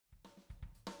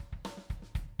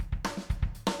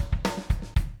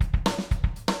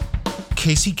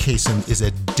Casey Kasem is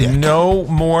a dick. No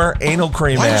more anal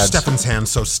cream Why ads. are Stefan's hands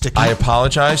so sticky? I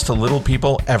apologize to little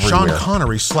people everywhere. Sean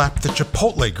Connery slapped the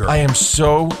Chipotle girl. I am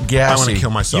so gassy. I want to kill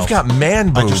myself. You've got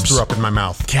man boobs. I just threw up in my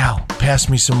mouth. Cal, pass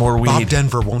me some more weed. Bob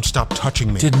Denver won't stop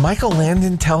touching me. Did Michael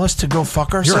Landon tell us to go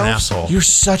fuck ourselves? You're an asshole. You're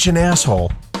such an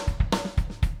asshole.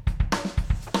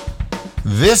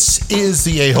 This is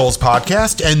the A-Holes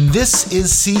Podcast, and this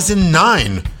is Season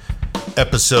 9,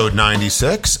 Episode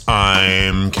 96.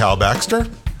 I'm Cal Baxter.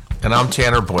 And I'm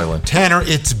Tanner Boylan. Tanner,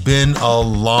 it's been a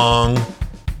long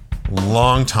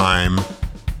time.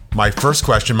 My first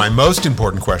question, my most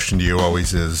important question to you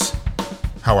always is,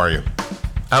 how are you?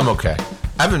 I'm okay.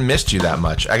 I haven't missed you that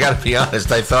much. I got to be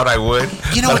honest. I thought I would.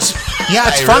 You know, it's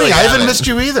funny. Really I haven't missed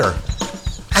you either.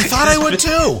 I thought I would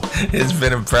too. It's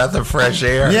been a breath of fresh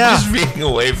air. Yeah. Just being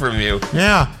away from you.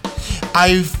 Yeah.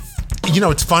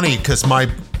 It's funny because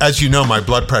as you know, my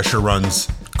blood pressure runs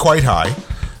quite high.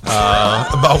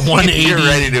 About 180. You're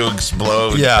ready to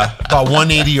explode. Yeah. About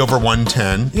 180 over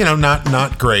 110.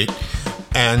 Not great.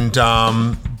 And,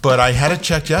 but I had it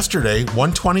checked yesterday,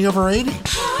 120 over 80.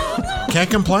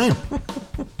 Can't complain.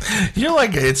 You're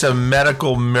like, it's a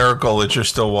medical miracle that you're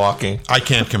still walking. I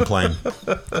can't complain.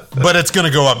 But it's going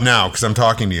to go up now because I'm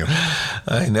talking to you.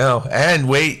 I know. And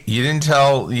wait, you didn't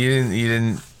tell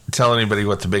anybody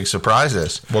what the big surprise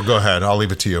is. Well, go ahead. I'll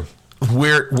leave it to you.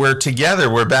 We're together.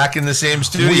 We're back in the same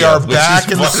studio. We are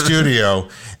back in the studio.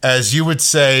 As you would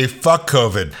say, fuck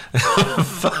COVID.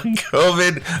 Fuck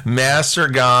COVID. Masks are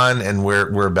gone, and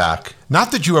we're back.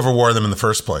 Not that you ever wore them in the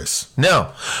first place.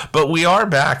 No, but we are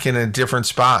back in a different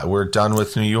spot. We're done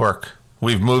with New York.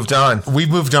 We've moved on. We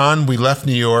left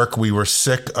New York. We were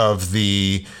sick of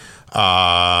the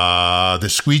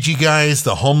squeegee guys,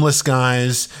 the homeless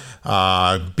guys,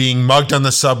 being mugged on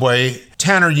the subway.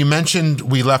 Tanner, you mentioned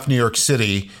we left New York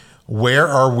City. Where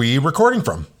are we recording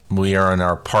from? We are in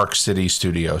our Park City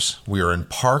studios. We are in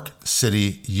Park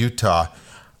City, Utah.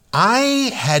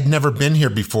 I had never been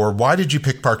here before. Why did you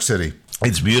pick Park City?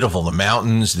 It's beautiful. The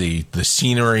mountains, the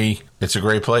scenery. It's a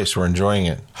great place. We're enjoying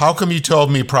it. How come you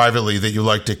told me privately that you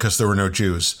liked it because there were no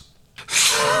Jews?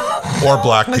 Or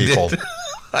black people?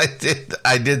 I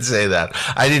did say that.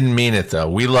 I didn't mean it though.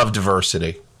 We love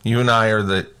diversity. You and I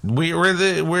are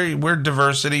we're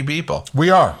diversity people. We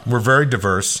are. We're very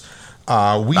diverse.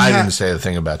 I didn't say the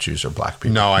thing about Jews or black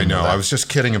people. No, I know. I was just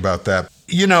kidding about that.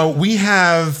 We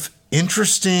have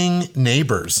interesting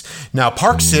neighbors. Now,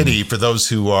 Park City, for those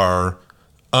who are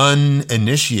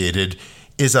uninitiated,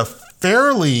 is a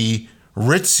fairly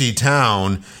ritzy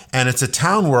town, and it's a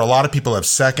town where a lot of people have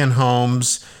second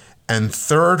homes and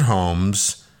third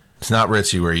homes. It's not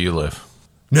ritzy where you live.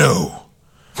 No.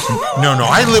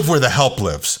 I live where the help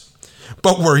lives.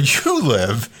 But where you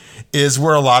live is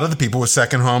where a lot of the people with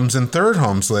second homes and third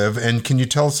homes live. And can you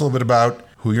tell us a little bit about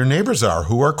who your neighbors are,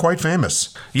 who are quite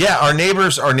famous? Yeah, our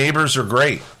neighbors are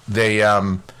great.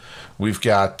 We've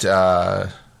got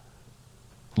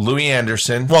Louie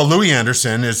Anderson. Well, Louie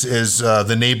Anderson is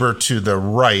the neighbor to the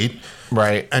right.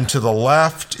 Right. And to the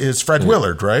left is Fred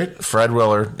Willard, right? Fred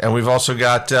Willard. And we've also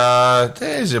got,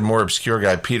 he's a more obscure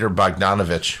guy, Peter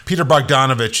Bogdanovich. Peter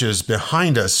Bogdanovich is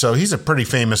behind us, so he's a pretty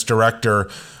famous director.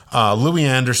 Louie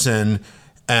Anderson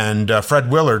and Fred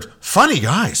Willard, funny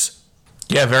guys.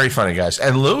 Yeah, very funny guys.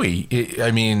 And Louie,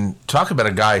 I mean, talk about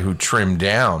a guy who trimmed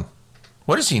down.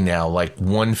 What is he now, like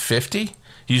 150?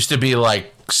 He used to be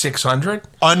like 600.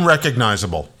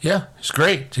 Unrecognizable. Yeah, he's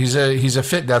great. He's a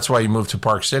fit. That's why he moved to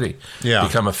Park City. Yeah,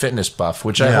 become a fitness buff,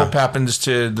 which I hope happens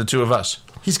to the two of us.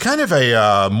 He's kind of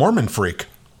a Mormon freak.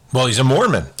 Well, he's a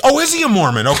Mormon. Oh, is he a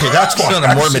Mormon? Okay, that's why. He's not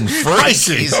a Mormon freak. I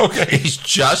see. Okay. He's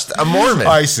just a Mormon.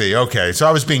 I see. Okay, so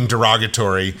I was being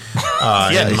derogatory. Okay.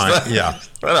 I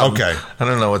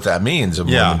don't know what that means, a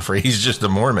Mormon freak. He's just a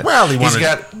Mormon. Well, he wanted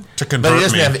to convert me.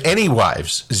 But he doesn't have any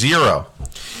wives. Zero.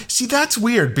 See, that's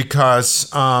weird because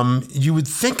you would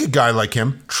think a guy like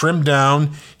him, trimmed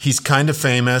down, he's kind of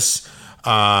famous,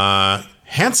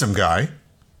 handsome guy.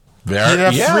 He'd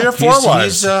have 3 or 4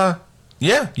 wives.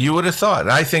 Yeah, you would have thought.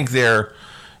 I think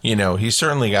he's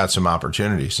certainly got some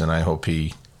opportunities, and I hope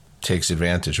he takes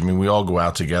advantage. I mean, we all go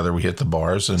out together, we hit the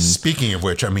bars. And speaking of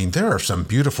which, I mean, there are some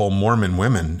beautiful Mormon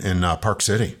women in Park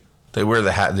City. They wear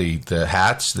the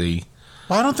hats.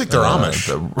 Well, I don't think they're Amish.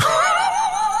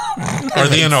 Are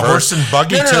they in a horse and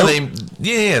buggy too?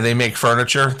 They make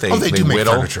furniture. They do make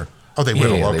whittle. Furniture. Oh, they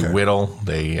whittle. Okay. They whittle.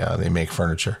 They make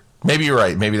furniture. Maybe you're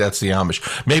right. Maybe that's the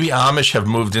Amish. Maybe Amish have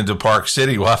moved into Park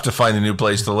City. We'll have to find a new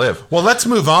place to live. Well, let's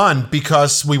move on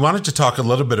because we wanted to talk a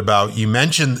little bit about. You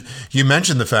mentioned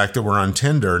the fact that we're on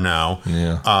Tinder now.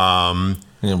 Yeah.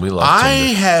 We love Tinder.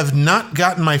 I have not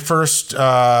gotten my first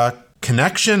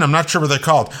connection. I'm not sure what they're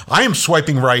called. I am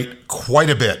swiping right quite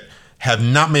a bit. Have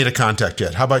not made a contact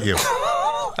yet. How about you?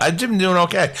 I've been doing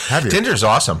okay. Have you? Tinder's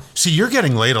awesome. See, you're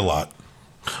getting laid a lot.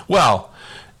 Well,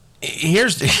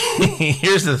 here's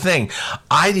the thing.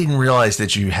 I didn't realize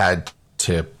that you had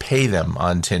to pay them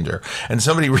on Tinder. And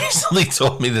somebody recently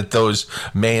told me that those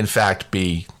may in fact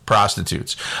be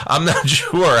prostitutes. I'm not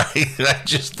sure.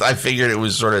 I figured it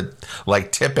was sort of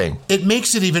like tipping. It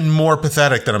makes it even more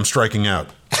pathetic that I'm striking out.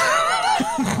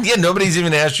 Yeah, nobody's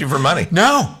even asked you for money.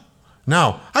 No.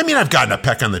 I mean, I've gotten a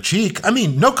peck on the cheek. I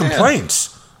mean, no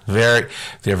complaints. Yeah.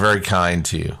 They're very kind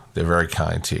to you. They're very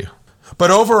kind to you. But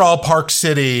overall, Park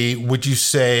City, would you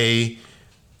say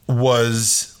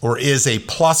was or is a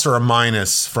plus or a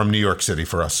minus from New York City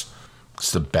for us?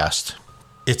 It's the best.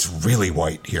 It's really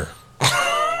white here.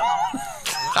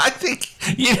 I think,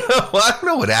 I don't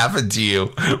know what happened to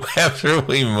you after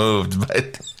we moved,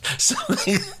 but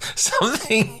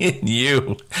something in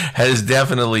you has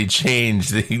definitely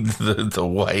changed the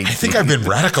white. I think I've been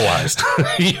radicalized.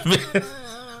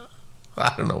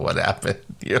 I don't know what happened.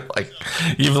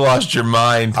 You've lost your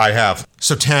mind. I have.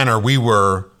 So Tanner, we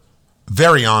were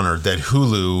very honored that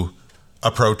Hulu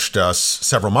approached us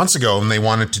several months ago and they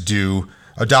wanted to do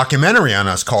a documentary on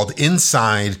us called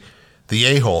Inside the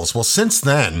A-Holes. Well, since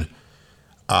then,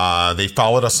 they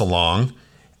followed us along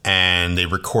and they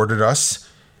recorded us.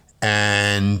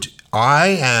 And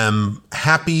I am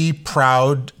happy,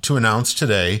 proud to announce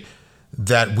today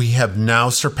that we have now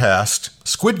surpassed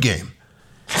Squid Game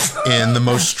in the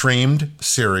most streamed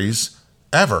series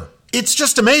ever. It's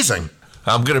just amazing.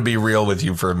 I'm going to be real with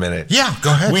you for a minute. Yeah,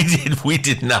 go ahead. We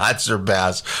did not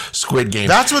surpass Squid Game.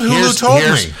 That's what Hulu told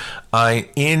me.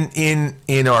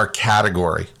 In our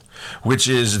category, which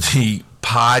is the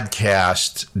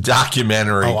podcast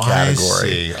documentary category. I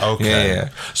see. Okay. Yeah.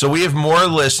 So we have more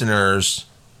listeners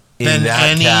in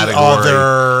that any category.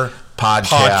 Other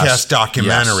podcast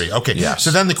documentary. Yes. Okay. Yes.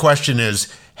 So then the question is,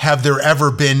 have there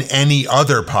ever been any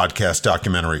other podcast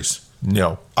documentaries?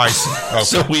 No. I see. Okay.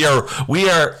 So we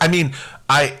are. I mean,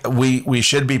 we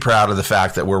should be proud of the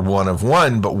fact that we're one of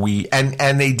one, but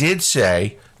and they did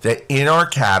say that in our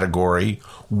category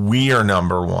we are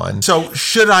number one. So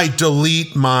should I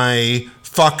delete my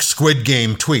fuck Squid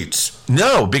Game tweets?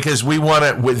 No, because we want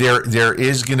to. There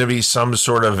is going to be some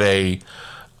sort of a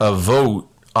vote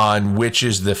on which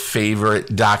is the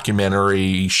favorite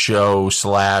documentary show /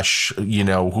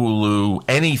 Hulu,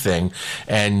 anything.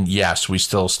 And yes, we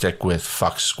still stick with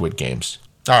fuck Squid Games.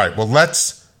 All right, well,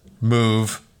 let's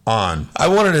move on. I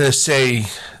wanted to say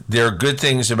there are good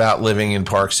things about living in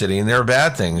Park City and there are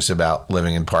bad things about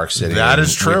living in Park City. That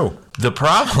is true. The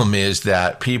problem is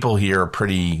that people here are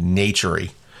pretty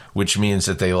naturey, which means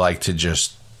that they like to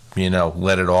just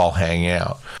let it all hang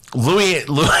out.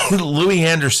 Louie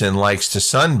Henderson likes to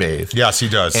sunbathe. Yes, he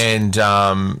does. And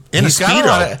he's got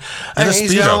a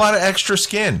lot of extra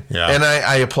skin. Yeah. And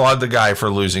I applaud the guy for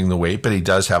losing the weight, but he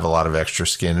does have a lot of extra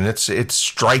skin. And it's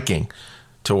striking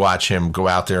to watch him go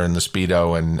out there in the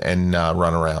Speedo and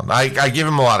run around. I give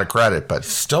him a lot of credit, but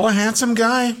still a handsome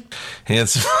guy.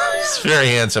 Handsome. He's a very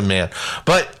handsome man.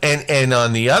 But and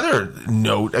on the other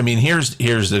note, I mean, here's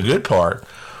the good part.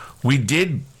 We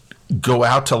did go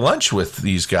out to lunch with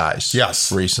these guys.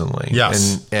 Yes. Recently.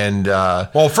 Yes. And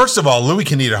well, first of all, Louie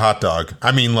can eat a hot dog.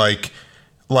 I mean, like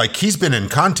he's been in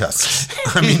contests.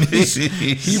 I mean,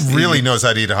 he really knows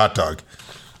how to eat a hot dog.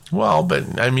 Well,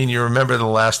 but I mean, you remember the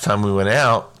last time we went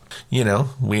out,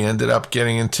 we ended up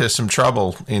getting into some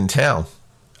trouble in town.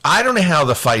 I don't know how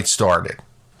the fight started.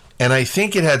 And I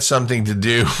think it had something to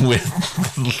do with,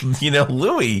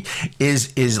 Louie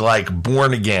is like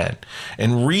born again.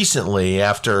 And recently,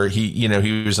 after he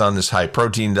was on this high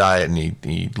protein diet and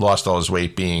he lost all his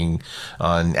weight being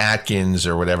on Atkins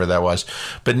or whatever that was.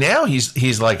 But now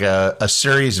he's like a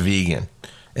serious vegan.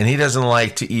 And he doesn't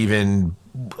like to even,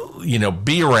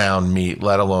 be around meat,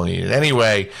 let alone eat it.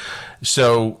 Anyway,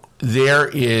 so there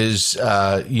is,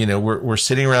 we're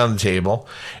sitting around the table.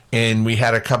 And we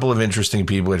had a couple of interesting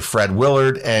people. We had Fred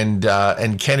Willard and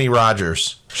Kenny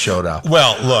Rogers showed up.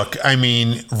 Well, look, I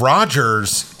mean,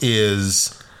 Rogers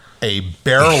is a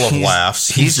barrel of laughs.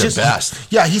 He's the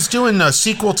best. Yeah, he's doing a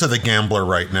sequel to The Gambler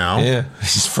right now. Yeah,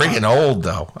 he's freaking old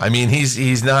though. I mean,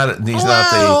 he's not the.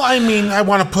 Well, I mean, I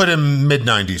want to put him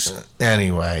mid-90s.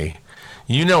 Anyway.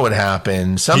 You know what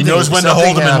happened. He knows when to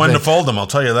hold him and when to fold him, I'll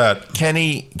tell you that.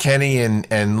 Kenny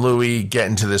and Louie get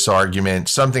into this argument.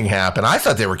 Something happened. I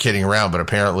thought they were kidding around, but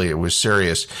apparently it was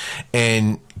serious.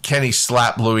 And Kenny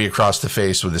slapped Louie across the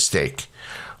face with a steak.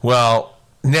 Well,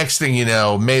 next thing you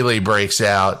know, melee breaks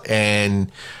out,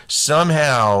 and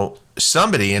somehow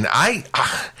somebody, and I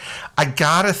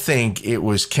gotta think it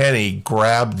was Kenny,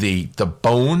 grabbed the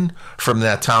bone from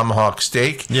that tomahawk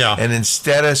steak. Yeah. And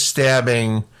instead of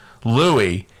stabbing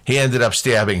Louie, he ended up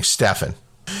stabbing Stefan.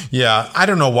 Yeah, I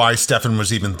don't know why Stefan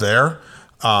was even there.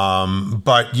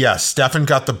 But yes, Stefan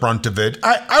got the brunt of it.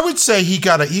 I would say he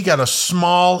got a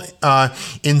small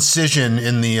incision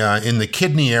in the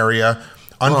kidney area.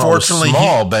 Unfortunately,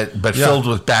 small, but filled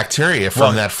with bacteria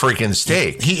from that freaking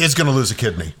steak. He is going to lose a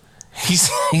kidney. He's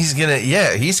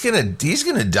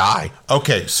gonna die.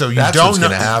 Okay, so That's don't what's know.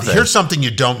 gonna happen. Here's something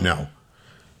you don't know.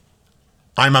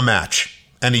 I'm a match.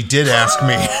 And he did ask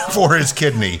me for his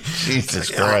kidney. Jesus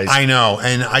Christ. I know.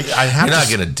 And I have You're not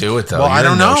going to do it, though. Well, I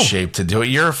don't know. You're in no shape to do it.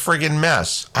 You're a friggin'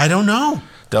 mess. I don't know.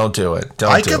 Don't do it.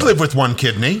 I could live with one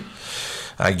kidney.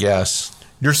 I guess.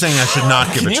 You're saying I should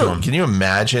not give it to him. Can you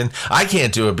imagine? I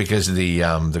can't do it because of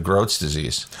the Groats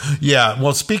disease. Yeah.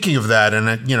 Well, speaking of that, and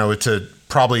it's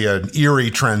probably an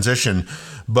eerie transition,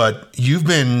 but you've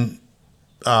been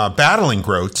battling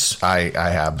Groats. I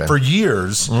have been for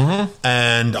years,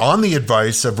 and on the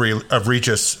advice of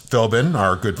Regis Philbin,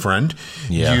 our good friend,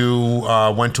 you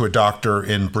went to a doctor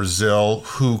in Brazil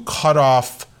who cut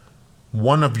off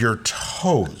one of your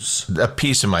toes, a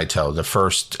piece of my toe, the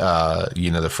first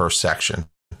section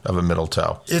of a middle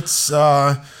toe. It's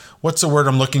what's the word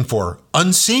I'm looking for?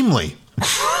 Unseemly.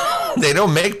 They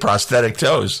don't make prosthetic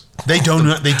toes. They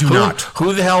don't. They do not.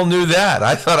 Who the hell knew that?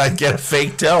 I thought I'd get a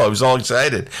fake toe. I was all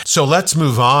excited. So let's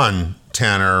move on,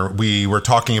 Tanner. We were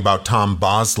talking about Tom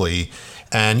Bosley,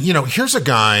 and here's a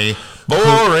guy.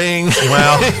 Boring.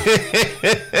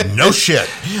 No shit.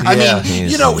 I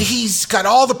mean, he's got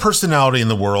all the personality in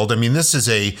the world. I mean, this is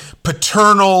a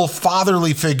paternal,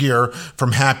 fatherly figure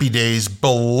from Happy Days,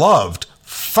 beloved.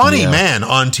 Funny man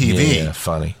on TV. Yeah,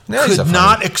 funny. No, could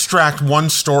not extract one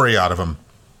story out of him.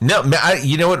 No,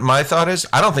 you know what my thought is?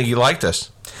 I don't think he liked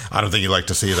us. I don't think he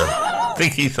liked us either. I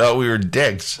think he thought we were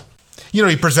dicks.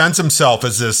 He presents himself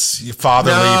as this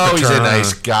fatherly. No, he's a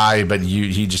nice guy, but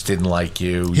he just didn't like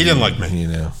you. He didn't like me.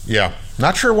 Yeah,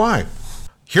 not sure why.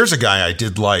 Here's a guy I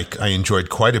did like. I enjoyed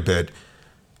quite a bit,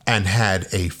 and had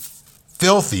a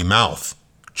filthy mouth.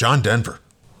 John Denver.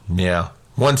 Yeah.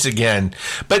 Once again,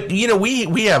 but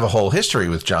we have a whole history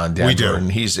with John Denver. We do,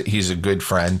 and he's a good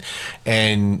friend.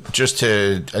 And just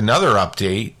to another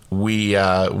update, we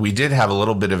did have a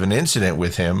little bit of an incident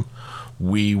with him.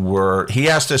 He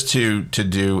asked us to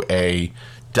do a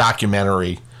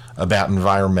documentary about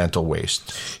environmental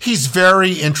waste. He's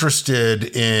very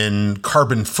interested in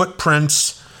carbon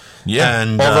footprints. Yeah,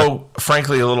 and although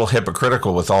frankly a little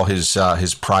hypocritical with all his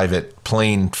private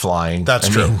plane flying. That's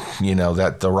true.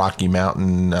 That the Rocky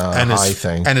Mountain high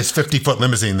thing, and his 50-foot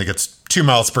limousine that gets 2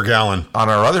 miles per gallon. On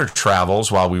our other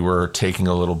travels, while we were taking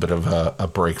a little bit of a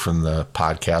break from the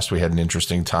podcast, we had an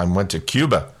interesting time. Went to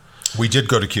Cuba. We did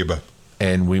go to Cuba.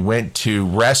 And we went to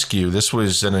rescue. This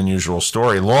was an unusual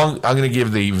story. I'm going to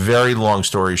give the very long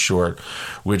story short,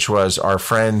 which was our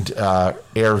friend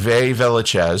Hervé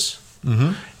Velichez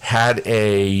had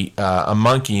a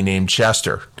monkey named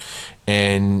Chester.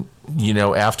 And,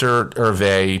 after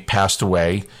Hervé passed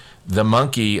away, the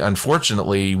monkey,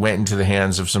 unfortunately, went into the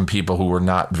hands of some people who were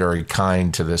not very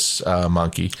kind to this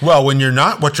monkey. Well, what you're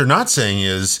not saying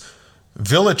is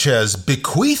Velichez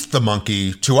bequeathed the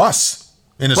monkey to us.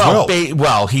 In his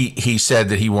will. He said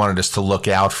that he wanted us to look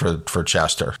out for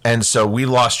Chester. And so we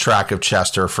lost track of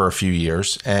Chester for a few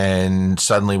years. And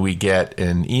suddenly we get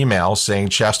an email saying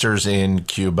Chester's in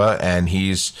Cuba and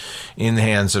he's in the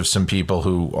hands of some people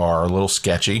who are a little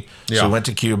sketchy. Yeah. So we went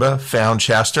to Cuba, found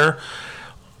Chester.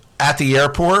 At the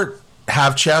airport,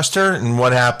 have Chester, and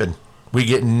what happened? We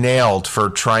get nailed for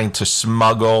trying to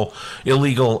smuggle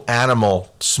illegal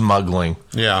animal smuggling.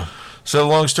 Yeah. So the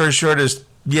long story short is,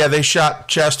 yeah, they shot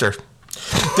Chester.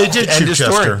 They did shoot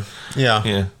Chester.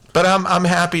 Yeah. But I'm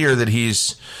happier that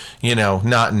he's,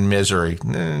 not in misery.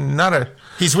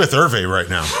 He's with Hervé right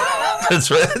now.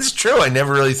 That's true. I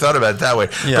never really thought about it that way.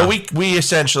 Yeah. But we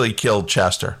essentially killed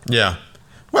Chester. Yeah.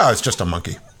 Well, it's just a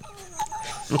monkey.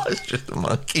 It was just a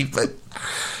monkey, but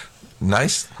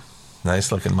nice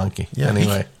looking monkey. Yeah.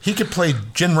 Anyway, he could play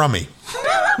gin rummy.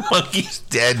 Monkey's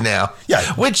dead now.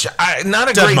 Yeah. Which,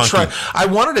 not a dead great I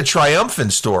wanted a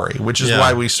triumphant story, which is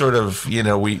why we sort of,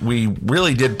 we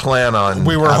really did plan on.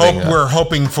 We were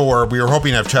hoping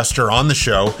to have Chester on the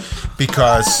show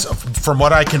because from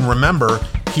what I can remember,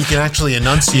 he can actually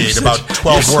enunciate about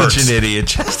 12 words. Such an idiot.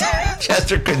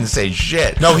 Chester couldn't say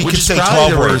shit. No, he could say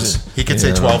 12 words. He could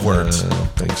say 12 words. I don't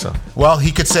think so. Well,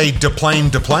 he could say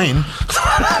deplane.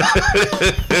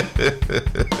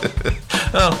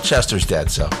 Well, Chester's dead,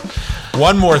 so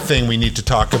One more thing we need to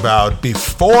talk about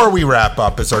before we wrap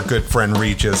up is our good friend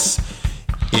Regis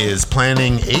is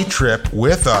planning a trip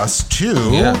with us to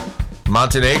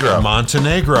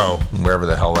Montenegro. Wherever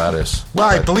the hell that is. Well,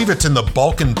 I believe it's in the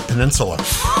Balkan Peninsula.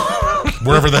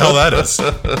 Wherever the hell that is.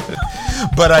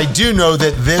 But I do know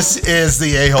that this is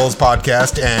the A-Holes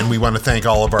podcast, and we want to thank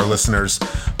all of our listeners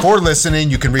for listening.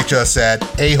 You can reach us at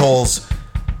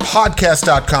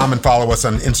aholespodcast.com and follow us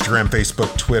on Instagram,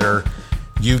 Facebook, Twitter,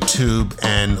 YouTube,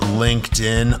 and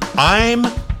LinkedIn. I'm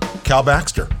Cal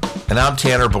Baxter. And I'm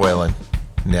Tanner Boylan.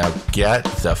 Now get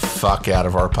the fuck out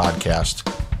of our podcast.